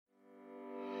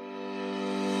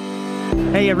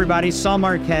Hey everybody, Saul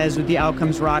Marquez with the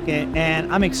Outcomes Rocket,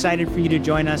 and I'm excited for you to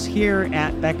join us here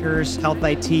at Becker's Health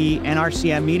IT and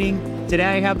RCM meeting.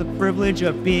 Today I have the privilege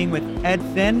of being with Ed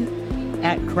Finn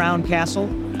at Crown Castle.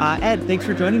 Ed, thanks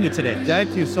for joining me today.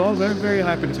 Thank you, Saul. Very, very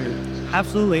happy to.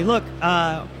 Absolutely. Look,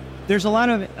 there's a lot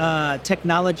of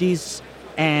technologies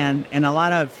and a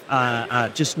lot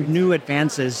of just new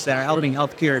advances that are helping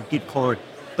healthcare get forward.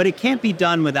 But it can't be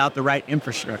done without the right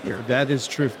infrastructure. That is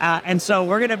true. And so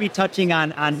we're going to be touching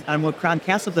on what Crown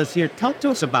Castle does here. Talk to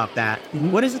us about that.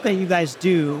 Mm-hmm. What is it that you guys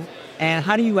do, and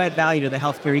how do you add value to the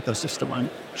healthcare ecosystem?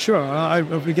 Sure.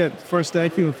 Again, first,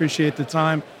 thank you. Appreciate the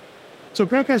time. So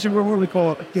Crown Castle, we're what we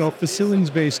call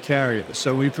facilities-based carriers.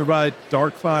 So we provide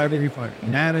dark fiber, we provide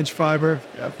managed fiber.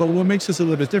 But what makes us a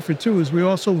little bit different too is we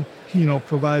also,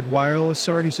 provide wireless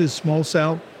services, small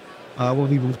cell, what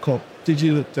we would call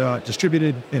digital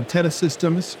distributed antenna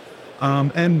systems.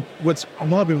 And what's a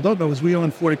lot of people don't know is we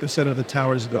own 40% of the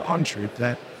towers of the country.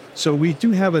 So we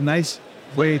do have a nice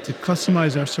way to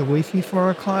customize our solution for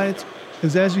our clients.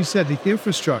 Because as you said, the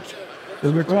infrastructure,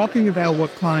 when we're talking about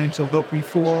what clients are looking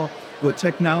for, what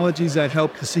technologies that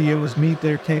help the CEOs meet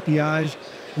their KPIs,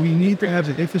 we need to have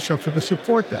the infrastructure to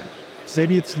support that.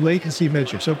 Maybe it's latency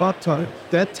measures. So about time,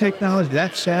 that technology,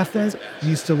 that shaft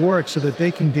needs to work so that they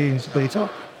can gain data.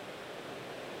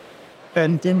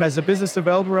 And as a business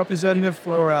developer representative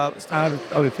for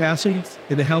other castles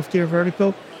in the healthcare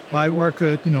vertical, I work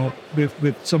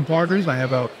with some partners. I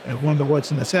have one that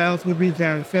works in the south with me,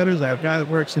 Darren Fetters. I have a guy that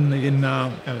works in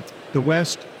the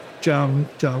west, John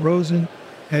Rosen,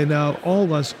 and all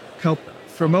of us help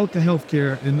promote the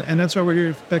healthcare. And that's why we're here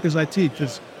at Becker's IT,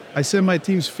 because I send my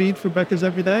team's feed for Becker's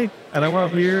every day, and I want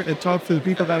to be here and talk to the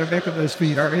people that are making those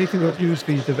feed or anything that use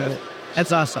feed develop.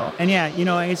 That's awesome. And yeah,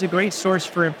 it's a great source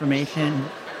for information.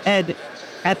 Ed,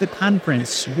 at the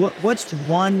conference, what's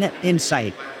one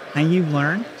insight that you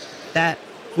learned that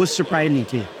was surprising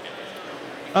to you?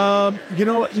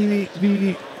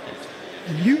 The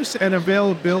use and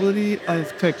availability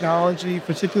of technology,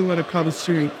 particularly when it comes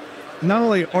to not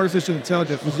only artificial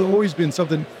intelligence, has always been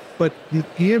something, but the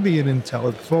ambient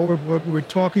intelligence. We're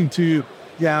talking to,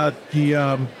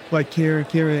 like Care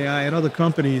AI and other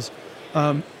companies,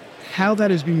 how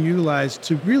that is being utilized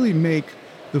to really make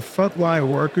the frontline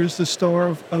workers the star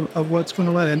of what's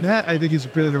going on. And that, I think,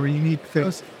 is really a unique thing.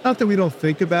 Not that we don't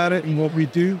think about it in what we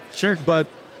do. Sure. But,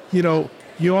 you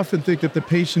often think that the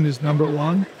patient is number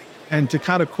one. And to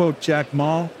kind of quote Jack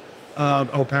Ma,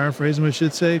 or paraphrase him, I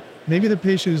should say, maybe the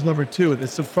patient is number two.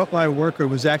 It's the frontline worker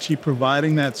who's actually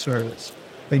providing that service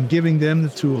and giving them the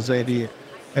tools they need.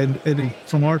 And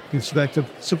from our perspective,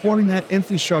 supporting that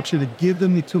infrastructure to give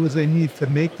them the tools they need to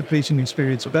make the patient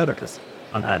experience better.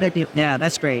 Yeah,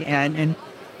 that's great. And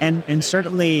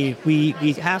certainly we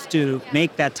have to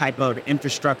make that type of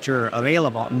infrastructure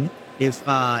available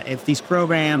if these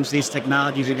programs, these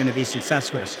technologies are going to be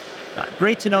successful.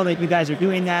 Great to know that you guys are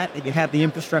doing that you have the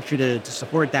infrastructure to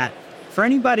support that. For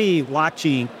anybody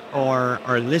watching or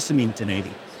listening to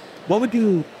Navy, what would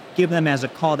you give them as a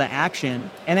call to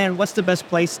action? And then what's the best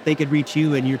place they could reach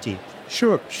you and your team?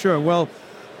 Sure. Well,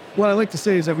 what I like to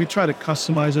say is that we try to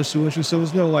customize our solution, so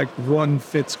there's no one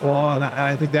fits all. And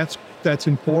I think that's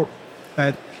important.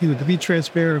 That to be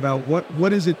transparent about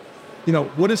what is it,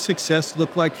 what does success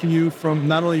look like for you from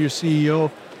not only your CEO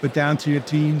but down to your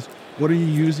teams. What are you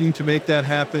using to make that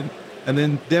happen? And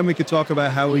then we could talk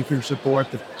about how we can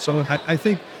support them. So I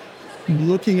think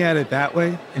looking at it that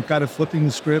way and kind of flipping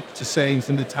the script to saying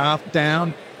from the top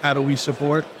down, how do we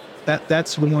support?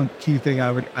 That's one key thing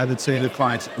I would say to the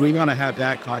clients. We want to have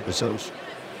that conversation.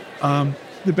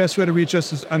 The best way to reach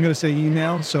us is, I'm going to say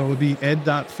email. So it would be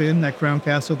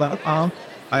ed.finn@crowncastle.com.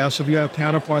 I also have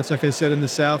counterparts, like I said, in the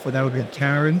south, but that would be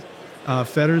Karen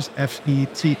Fetters,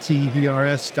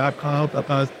 FETTVRS.com,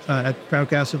 at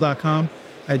crowncastle.com,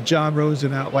 at John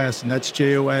Rosen out west, and that's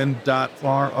JON.ROSEN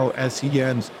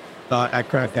at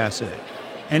Crowncastle.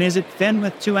 And is it Finn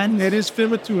with two N's? It is Finn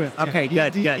with two N's. Okay,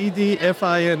 good.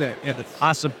 EDFIN.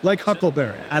 Awesome. Like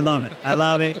Huckleberry. I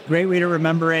love it. Great way to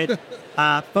remember it.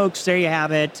 Folks, there you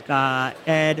have it.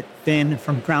 Ed Finn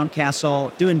from Crown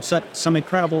Castle doing some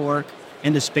incredible work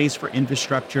in the space for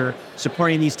infrastructure,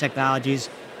 supporting these technologies.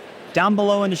 Down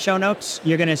below in the show notes,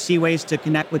 you're going to see ways to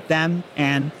connect with them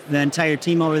and the entire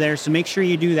team over there. So make sure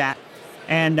you do that.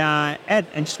 And Ed,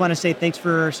 I just want to say thanks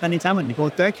for spending time with me. Well,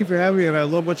 thank you for having me, and I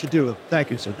love what you do.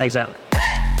 Thank you, sir. Thanks, Ed.